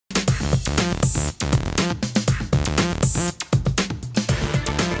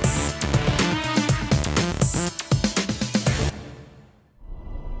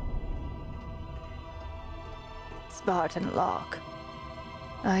Spartan Locke.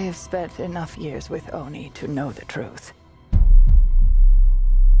 I have spent enough years with Oni to know the truth.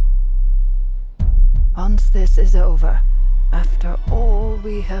 Once this is over, after all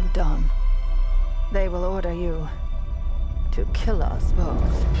we have done, they will order you to kill us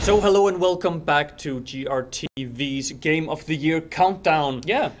both. So hello and welcome back to GRTV's Game of the Year countdown.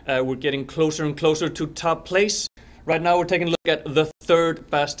 Yeah. We're getting closer and closer to top place. Right now we're taking a look at the third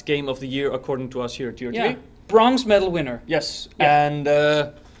best game of the year according to us here at GRTV. Yeah. Bronze medal winner. Yes. Yeah. And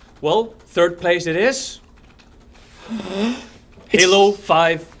well, third place it is. Halo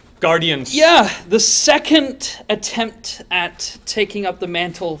 5 Guardians. Yeah, the second attempt at taking up the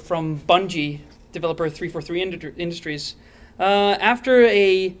mantle from Bungie, developer 343 Industries. After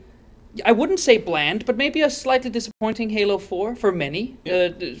a, I wouldn't say bland, but maybe a slightly disappointing Halo 4 for many. Yeah.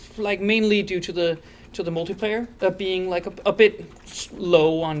 Like mainly due to the multiplayer being like a bit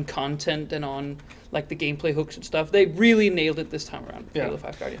low on content and on like the gameplay hooks and stuff. They really nailed it this time around. Yeah. Halo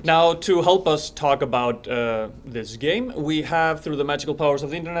 5 Guardians. Now, to help us talk about this game, we have, through the magical powers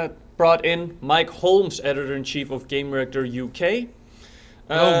of the internet, brought in Mike Holmes, editor-in-chief of Gamereactor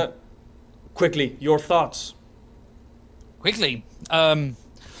UK. Quickly, your thoughts? Quickly,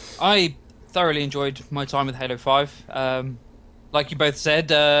 I thoroughly enjoyed my time with Halo 5. Like you both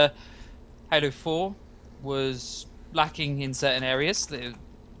said, Halo 4 was lacking in certain areas.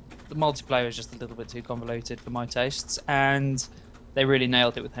 The multiplayer is just a little bit too convoluted for my tastes, and they really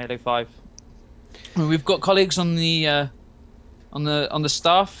nailed it with Halo 5. We've got colleagues on the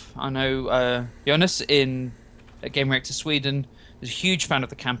staff. I know Jonas at Gamereactor Sweden is a huge fan of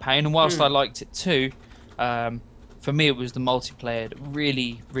the campaign, and whilst I liked it too, for me it was the multiplayer that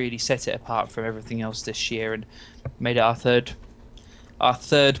really, really set it apart from everything else this year and made it our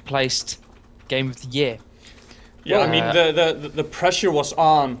third placed game of the year. Yeah, well, I mean the pressure was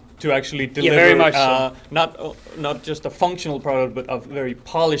on to actually deliver, very much so. not just a functional product, but a very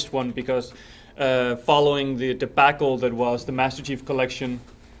polished one, because following the debacle that was the Master Chief Collection,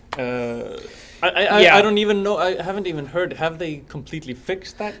 I don't even know. I haven't even heard. Have they completely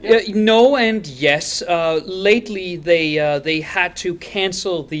fixed that yet? No and yes. Lately, they had to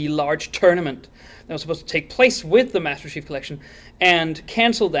cancel the large tournament that was supposed to take place with the Master Chief Collection, and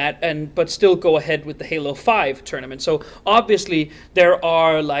cancel that, but still go ahead with the Halo 5 tournament. So obviously there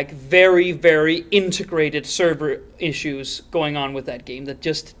are like very, very integrated server issues going on with that game that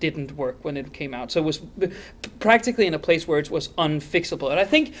just didn't work when it came out. So it was practically in a place where it was unfixable. And I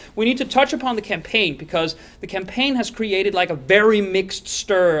think we need to touch upon the campaign, because the campaign has created like a very mixed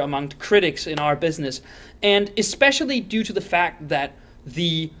stir among critics in our business, and especially due to the fact that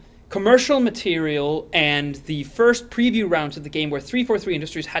the commercial material and the first preview rounds of the game, where 343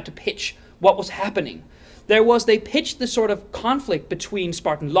 Industries had to pitch what was happening. They pitched this sort of conflict between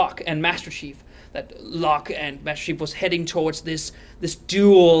Spartan Locke and Master Chief, that Locke and Master Chief was heading towards this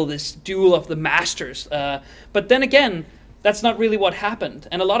duel of the masters. But then again, that's not really what happened,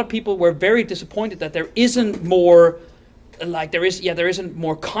 and a lot of people were very disappointed that there isn't more. There isn't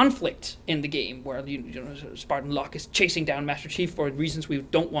more conflict in the game, where Spartan Locke is chasing down Master Chief for reasons we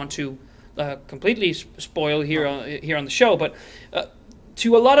don't want to completely spoil here on the show. But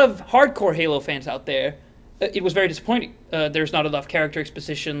to a lot of hardcore Halo fans out there, it was very disappointing. There's not enough character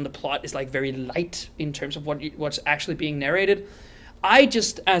exposition. The plot is like very light in terms of what's actually being narrated. I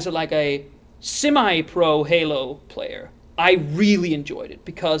just, as a semi-pro Halo player, I really enjoyed it,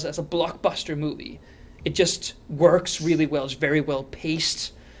 because as a blockbuster movie, it just works really well. It's very well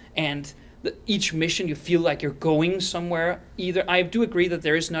paced, and each mission you feel like you're going somewhere. I do agree that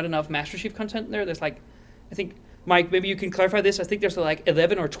there is not enough Master Chief content in there. There's I think, Mike, maybe you can clarify this. I think there's like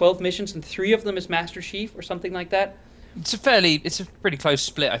 11 or 12 missions, and 3 of them is Master Chief or something like that. It's a pretty close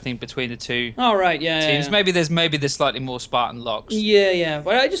split, I think, between the two. Oh, right, yeah. teams. Yeah. Maybe there's slightly more Spartan Locks. Yeah.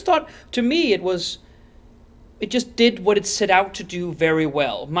 But I just thought, to me, it just did what it set out to do very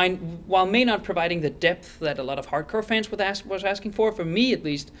well. While may not providing the depth that a lot of hardcore fans was asking for me at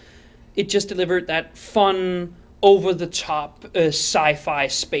least, it just delivered that fun, over-the-top sci-fi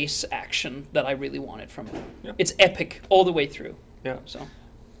space action that I really wanted from it. Yeah. It's epic all the way through. Yeah. So,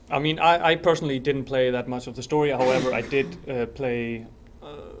 I mean, I personally didn't play that much of the story. However, I did play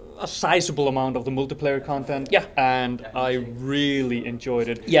a sizable amount of the multiplayer content, and I really enjoyed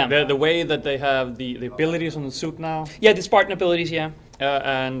it. Yeah, the way that they have the abilities on the suit now. Yeah, the Spartan abilities. Yeah,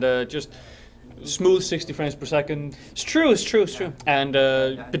 and just smooth 60 frames per second. It's true. And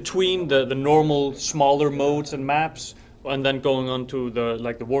between the normal smaller modes and maps, and then going on to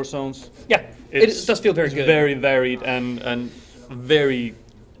the war zones. Yeah, it does feel very good. Very varied and very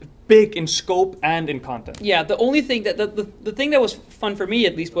big in scope and in content. Yeah, the only thing that the thing that was fun for me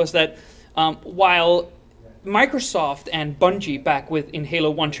at least was that while Microsoft and Bungie back in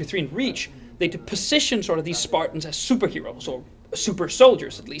Halo 1, 2, 3 and Reach, they position sort of these Spartans as superheroes or super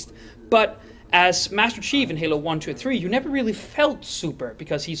soldiers at least, but as Master Chief in Halo 1, 2, and 3, you never really felt super,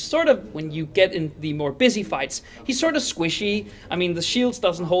 because he's sort of, when you get in the more busy fights, he's sort of squishy. I mean, the shields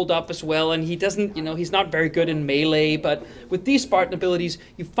doesn't hold up as well, and he doesn't, he's not very good in melee, but with these Spartan abilities,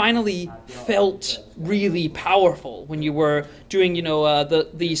 you finally felt really powerful when you were doing,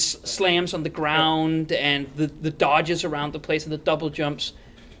 these slams on the ground and the dodges around the place and the double jumps.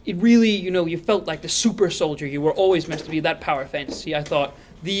 It really, you felt like the super soldier you were always meant to be. That power fantasy, I thought,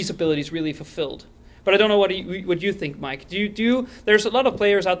 these abilities really fulfilled. But I don't know what you think, Mike. There's a lot of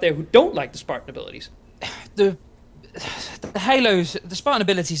players out there who don't like the Spartan abilities. The Spartan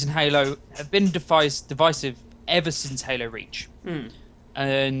abilities in Halo have been divisive ever since Halo Reach.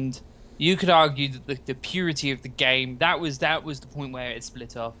 And you could argue that the purity of the game, that was the point where it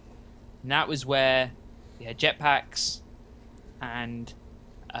split off. And that was where we had jetpacks and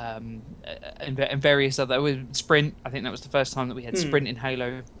various other sprint. I think that was the first time that we had sprint in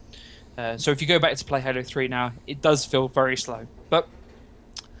Halo. So if you go back to play Halo 3 now, it does feel very slow. But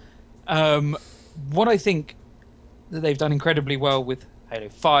what I think that they've done incredibly well with Halo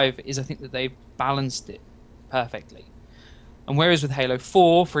 5 is I think that they've balanced it perfectly. And whereas with Halo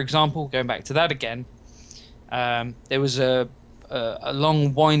 4, for example, going back to that again, there was a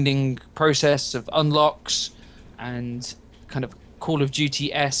long winding process of unlocks and kind of Call of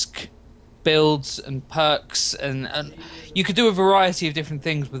Duty-esque builds and perks, and you could do a variety of different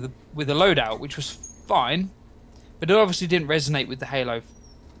things with a loadout, which was fine, but it obviously didn't resonate with the Halo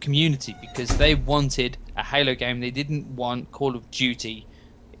community because they wanted a Halo game. They didn't want Call of Duty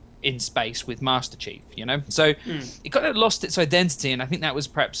in space with Master Chief, So it kind of lost its identity, and I think that was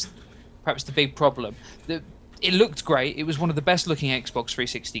perhaps the big problem. It looked great. It was one of the best looking Xbox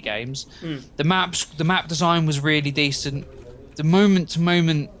 360 games. The map design was really decent. The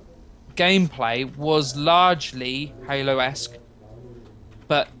moment-to-moment gameplay was largely Halo-esque,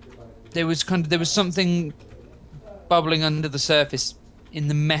 but there was something bubbling under the surface in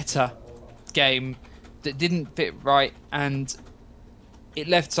the meta game that didn't fit right, and it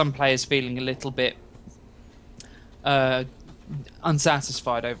left some players feeling a little bit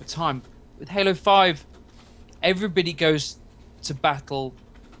unsatisfied over time. With Halo 5, everybody goes to battle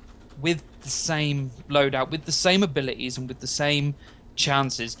with the same loadout, with the same abilities and with the same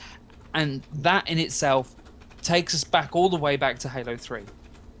chances, and that in itself takes us back all the way back to Halo 3.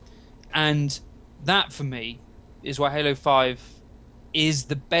 And that for me is why Halo 5 is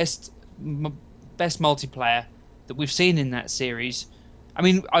the best multiplayer that we've seen in that series. I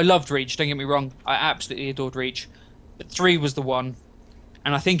mean, I loved Reach, don't get me wrong, I absolutely adored Reach, but 3 was the one,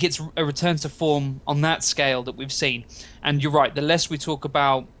 and I think it's a return to form on that scale that we've seen. And you're right, the less we talk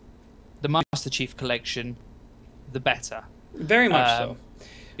about the Master Chief collection, the better. Very much so.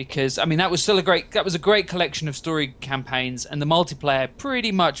 Because I mean, that was a great collection of story campaigns, and the multiplayer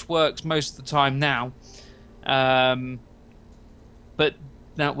pretty much works most of the time now. But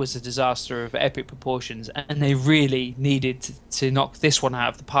that was a disaster of epic proportions, and they really needed to knock this one out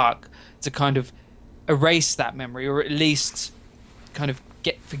of the park to kind of erase that memory, or at least kind of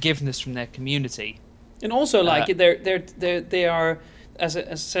get forgiveness from their community. And also, they are. As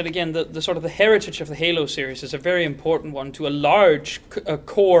I said again, the sort of the heritage of the Halo series is a very important one to a large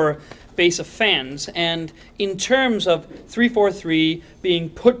core base of fans. And in terms of 343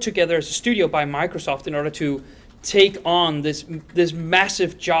 being put together as a studio by Microsoft in order to take on this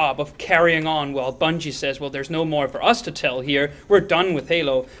massive job of carrying on, well, Bungie says, well, there's no more for us to tell here. We're done with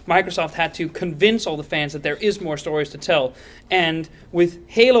Halo. Microsoft had to convince all the fans that there is more stories to tell. And with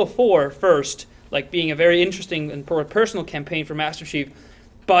Halo 4 first, like being a very interesting and personal campaign for Master Chief,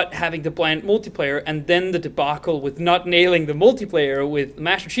 but having the bland multiplayer, and then the debacle with not nailing the multiplayer with the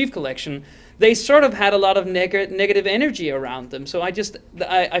Master Chief Collection, they sort of had a lot of negative energy around them. So I just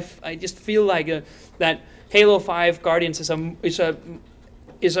feel like that Halo 5 Guardians is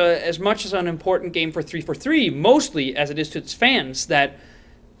as much as an important game for 343, mostly as it is to its fans, that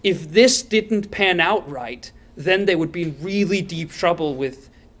if this didn't pan out right, then they would be in really deep trouble with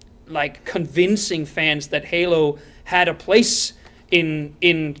like convincing fans that Halo had a place in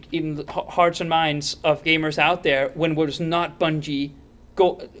the hearts and minds of gamers out there when it was not Bungie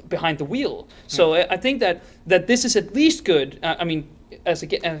go behind the wheel. So I think that this is at least good. I mean, as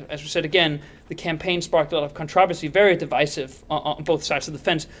we said again, the campaign sparked a lot of controversy, very divisive on both sides of the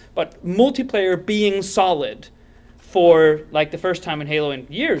fence. But multiplayer being solid for like the first time in Halo in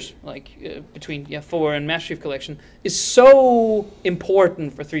years, like between 4 and Master Chief Collection, is so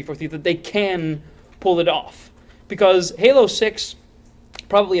important for 343 that they can pull it off. Because Halo 6,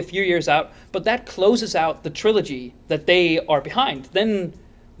 probably a few years out, but that closes out the trilogy that they are behind. Then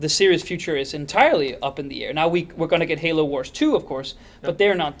the series' future is entirely up in the air. Now we're going to get Halo Wars 2, of course, but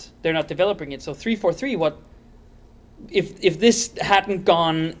they're not developing it. So 343, if this hadn't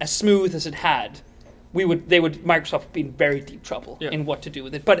gone as smooth as it had, Microsoft would be in very deep trouble in what to do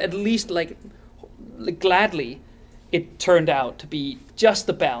with it. But at least like gladly, it turned out to be just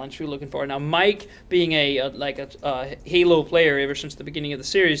the balance we were looking for. Now Mike, being a Halo player ever since the beginning of the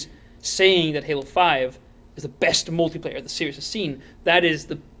series, saying that Halo 5 is the best multiplayer the series has seen, that is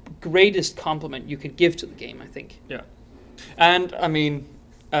the greatest compliment you could give to the game, I think. Yeah. And I mean,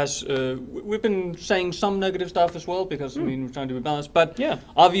 as we've been saying some negative stuff as well, because I mean, we're trying to be balanced, but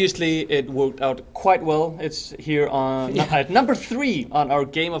obviously it worked out quite well. It's here on at number 3 on our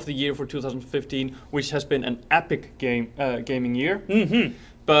Game of the Year for 2015, which has been an epic gaming year.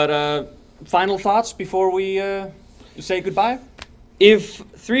 But final thoughts before we say goodbye? If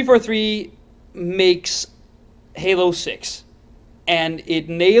 343 makes Halo 6 and it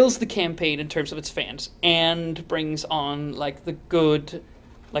nails the campaign in terms of its fans and brings on like the good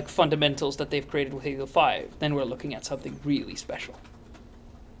like fundamentals that they've created with Halo 5, then we're looking at something really special.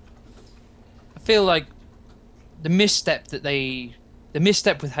 I feel like the misstep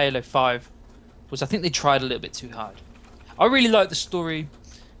with Halo 5 was I think they tried a little bit too hard. I really like the story,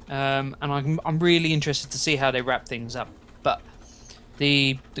 and I'm really interested to see how they wrap things up. But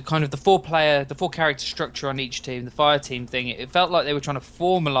the kind of the four character structure on each team, the fire team thing, it felt like they were trying to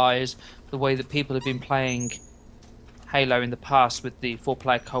formalize the way that people have been playing Halo in the past with the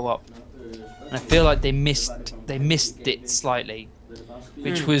 4-player co-op, and I feel like they missed it slightly,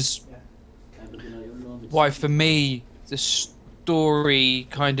 which was why for me the story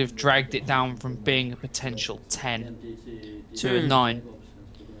kind of dragged it down from being a potential 10 to a 9.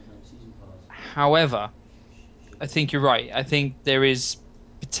 However, I think you're right. I think there is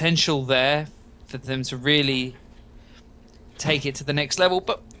potential there for them to really take it to the next level,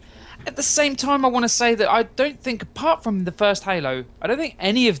 but at the same time, I want to say that I don't think, apart from the first Halo, I don't think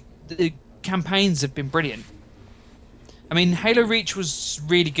any of the campaigns have been brilliant. I mean, Halo Reach was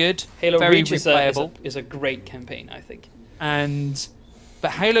really good, Halo very Reach replayable. is a great campaign, I think.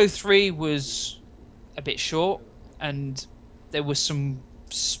 But Halo 3 was a bit short, and there was some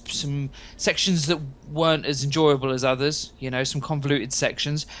sections that weren't as enjoyable as others. You know, some convoluted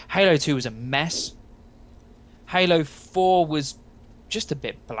sections. Halo 2 was a mess. Halo 4 was just a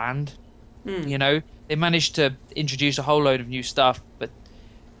bit bland. You know, they managed to introduce a whole load of new stuff, but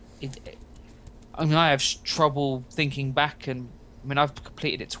I mean, I have trouble thinking back, and I mean, I've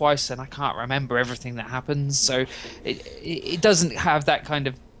completed it twice and I can't remember everything that happens, so it doesn't have that kind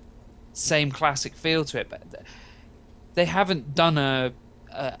of same classic feel to it. But they haven't done an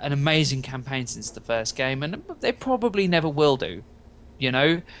amazing campaign since the first game, and they probably never will do. You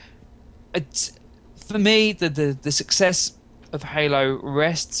know, for me, the success of Halo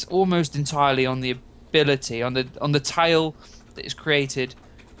rests almost entirely on the ability, on the tale that is created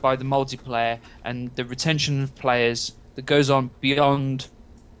by the multiplayer and the retention of players that goes on beyond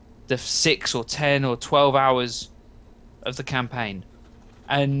the 6 or 10 or 12 hours of the campaign.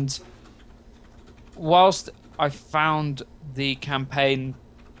 And whilst I found the campaign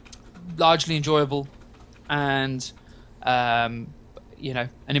largely enjoyable and you know,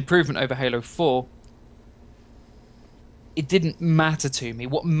 an improvement over Halo 4, it didn't matter to me.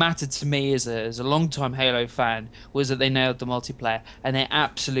 What mattered to me as a long-time Halo fan was that they nailed the multiplayer, and they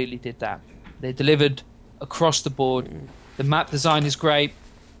absolutely did that. They delivered across the board. The map design is great.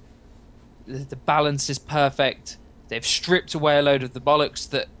 The balance is perfect. They've stripped away a load of the bollocks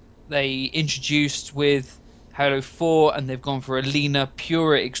that they introduced with Halo 4, and they've gone for a leaner,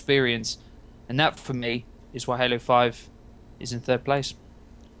 purer experience. And that, for me, is why Halo 5 is in 3rd place.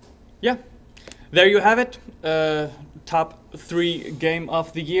 Yeah. There you have it. Top 3 game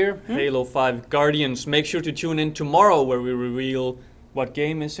of the year, Halo 5 Guardians. Make sure to tune in tomorrow where we reveal what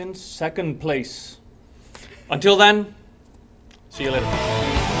game is in 2nd place. Until then, see you later.